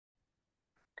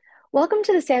Welcome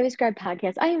to the Savvy Scribe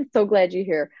podcast. I am so glad you're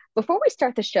here. Before we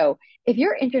start the show, if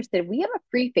you're interested, we have a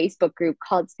free Facebook group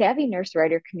called Savvy Nurse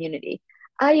Writer Community.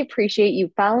 I appreciate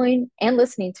you following and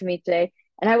listening to me today,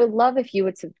 and I would love if you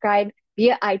would subscribe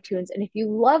via iTunes. And if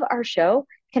you love our show,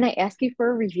 can I ask you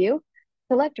for a review?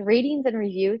 Select ratings and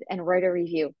reviews and write a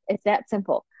review. It's that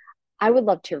simple. I would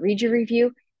love to read your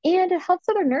review, and it helps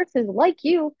other nurses like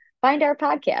you find our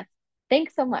podcast.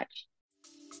 Thanks so much.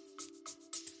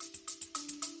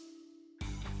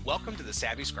 Welcome to The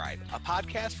Savvy Scribe, a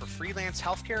podcast for freelance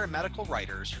healthcare and medical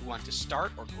writers who want to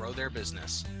start or grow their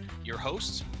business. Your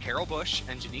hosts, Carol Bush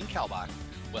and Janine Kalbach,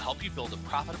 will help you build a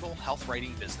profitable health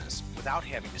writing business without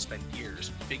having to spend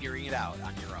years figuring it out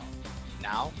on your own.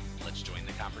 Now, let's join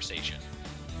the conversation.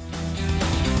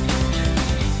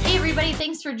 Hey everybody,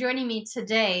 thanks for joining me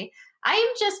today. I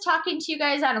am just talking to you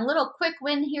guys on a little quick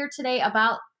win here today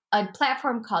about a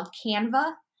platform called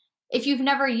Canva. If you've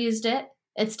never used it,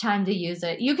 it's time to use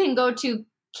it. You can go to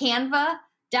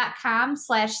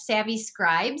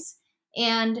canva.com/savvyscribes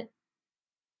and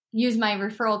use my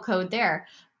referral code there.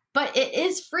 But it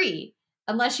is free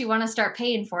unless you want to start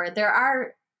paying for it. There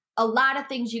are a lot of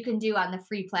things you can do on the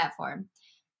free platform.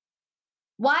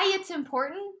 Why it's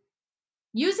important?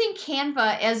 Using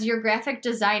Canva as your graphic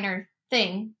designer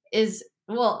thing is,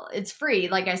 well, it's free.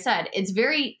 Like I said, it's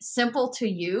very simple to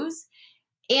use,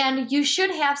 and you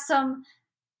should have some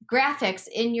graphics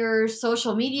in your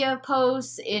social media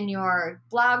posts, in your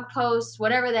blog posts,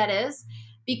 whatever that is,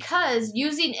 because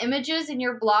using images in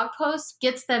your blog posts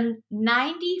gets them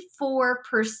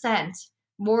 94%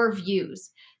 more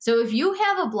views. So if you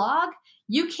have a blog,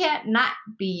 you can't not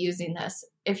be using this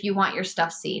if you want your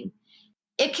stuff seen.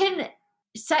 It can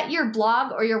set your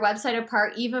blog or your website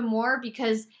apart even more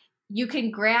because you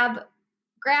can grab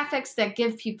graphics that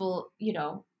give people,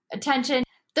 attention.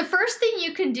 The first thing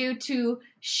you can do to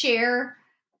share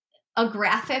a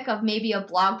graphic of maybe a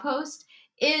blog post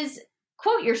is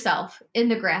quote yourself in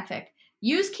the graphic.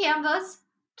 Use Canva's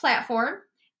platform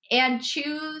and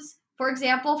choose, for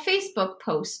example, Facebook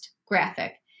post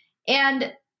graphic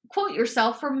and quote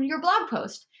yourself from your blog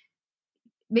post.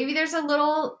 Maybe there's a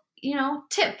little,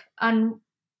 tip on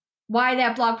why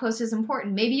that blog post is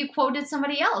important. Maybe you quoted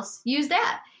somebody else. Use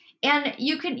that. And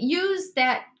you can use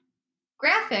that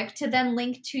graphic to then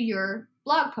link to your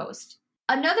blog post.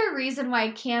 Another reason why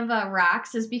Canva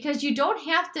rocks is because you don't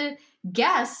have to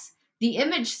guess the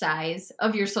image size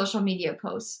of your social media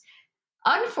posts.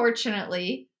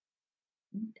 Unfortunately,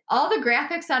 all the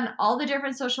graphics on all the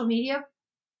different social media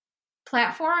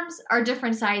platforms are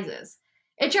different sizes.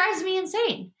 It drives me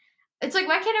insane. It's like,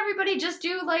 why can't everybody just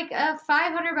do like a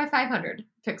 500 by 500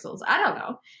 pixels? I don't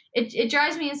know. It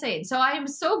drives me insane. So I am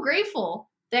so grateful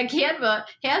that Canva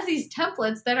has these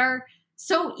templates that are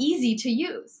so easy to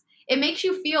use. It makes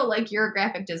you feel like you're a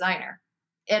graphic designer.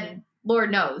 And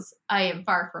Lord knows, I am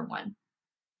far from one.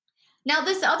 Now,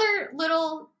 this other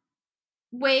little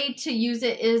way to use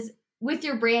it is with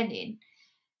your branding.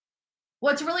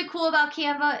 What's really cool about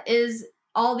Canva is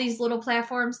all these little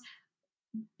platforms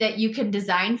that you can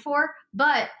design for,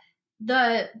 but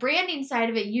the branding side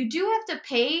of it, you do have to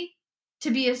pay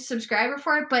to be a subscriber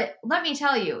for it. But let me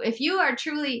tell you, if you are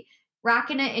truly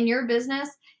rocking it in your business,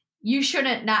 you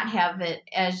shouldn't not have it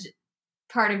as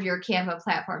part of your Canva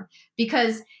platform,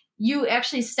 because you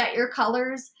actually set your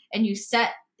colors and you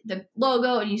set the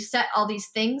logo and you set all these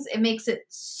things. It makes it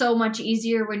so much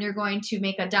easier when you're going to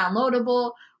make a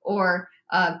downloadable or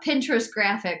a Pinterest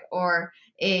graphic or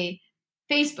a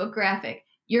Facebook graphic.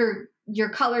 Your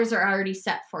colors are already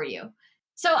set for you.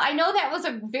 So I know that was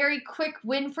a very quick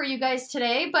win for you guys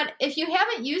today, but if you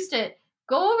haven't used it,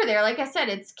 go over there. Like I said,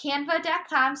 it's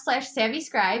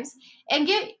canva.com/savvyscribes and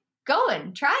get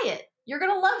going. Try it. You're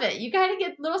going to love it. You got to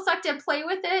get a little sucked in, play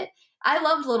with it. I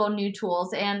love little new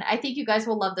tools, and I think you guys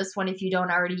will love this one if you don't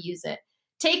already use it.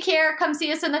 Take care. Come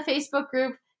see us in the Facebook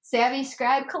group, Savvy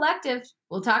Scribe Collective.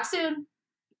 We'll talk soon.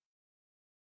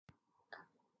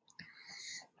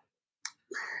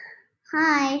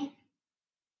 Hi,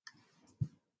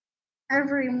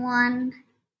 everyone.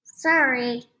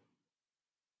 Sorry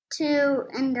to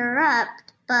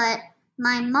interrupt, but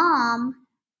my mom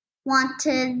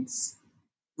wanted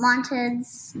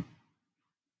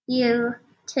you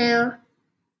to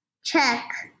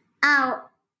check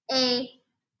out a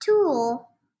tool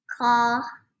called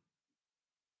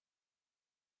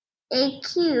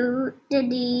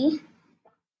Acuity.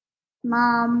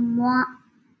 Mom,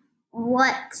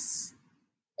 what's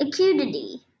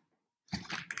Acuity?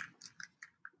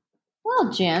 Well,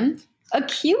 Jim,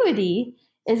 Acuity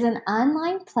is an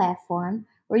online platform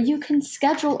where you can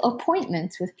schedule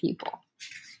appointments with people.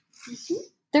 Mm-hmm.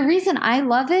 The reason I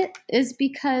love it is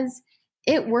because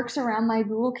it works around my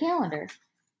Google Calendar.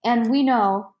 And we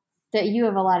know that you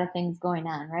have a lot of things going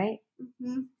on, right?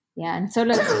 Mm-hmm. Yeah, and so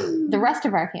does the rest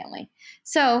of our family.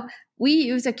 So we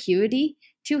use Acuity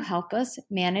to help us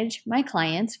manage my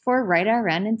clients for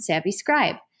WriteRN and Savvy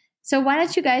Scribe. So why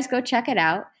don't you guys go check it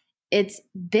out? It's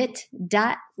bit.ly/SS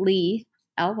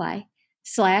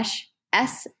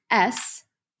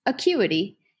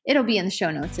Acuity. It'll be in the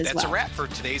show notes as well. That's a wrap for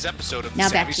today's episode of Now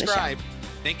The Savvy back to the Scribe.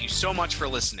 Thank you so much for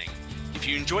listening. If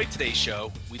you enjoyed today's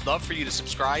show, we'd love for you to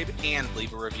subscribe and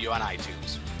leave a review on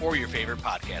iTunes or your favorite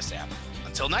podcast app.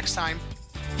 Until next time.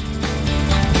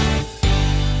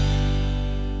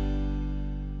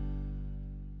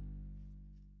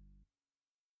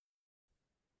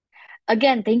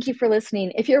 Again, thank you for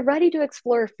listening. If you're ready to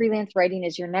explore freelance writing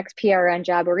as your next PRN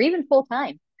job or even full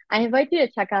time, I invite you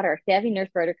to check out our Savvy Nurse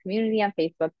Writer community on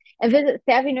Facebook and visit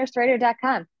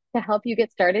savvynursewriter.com to help you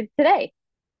get started today.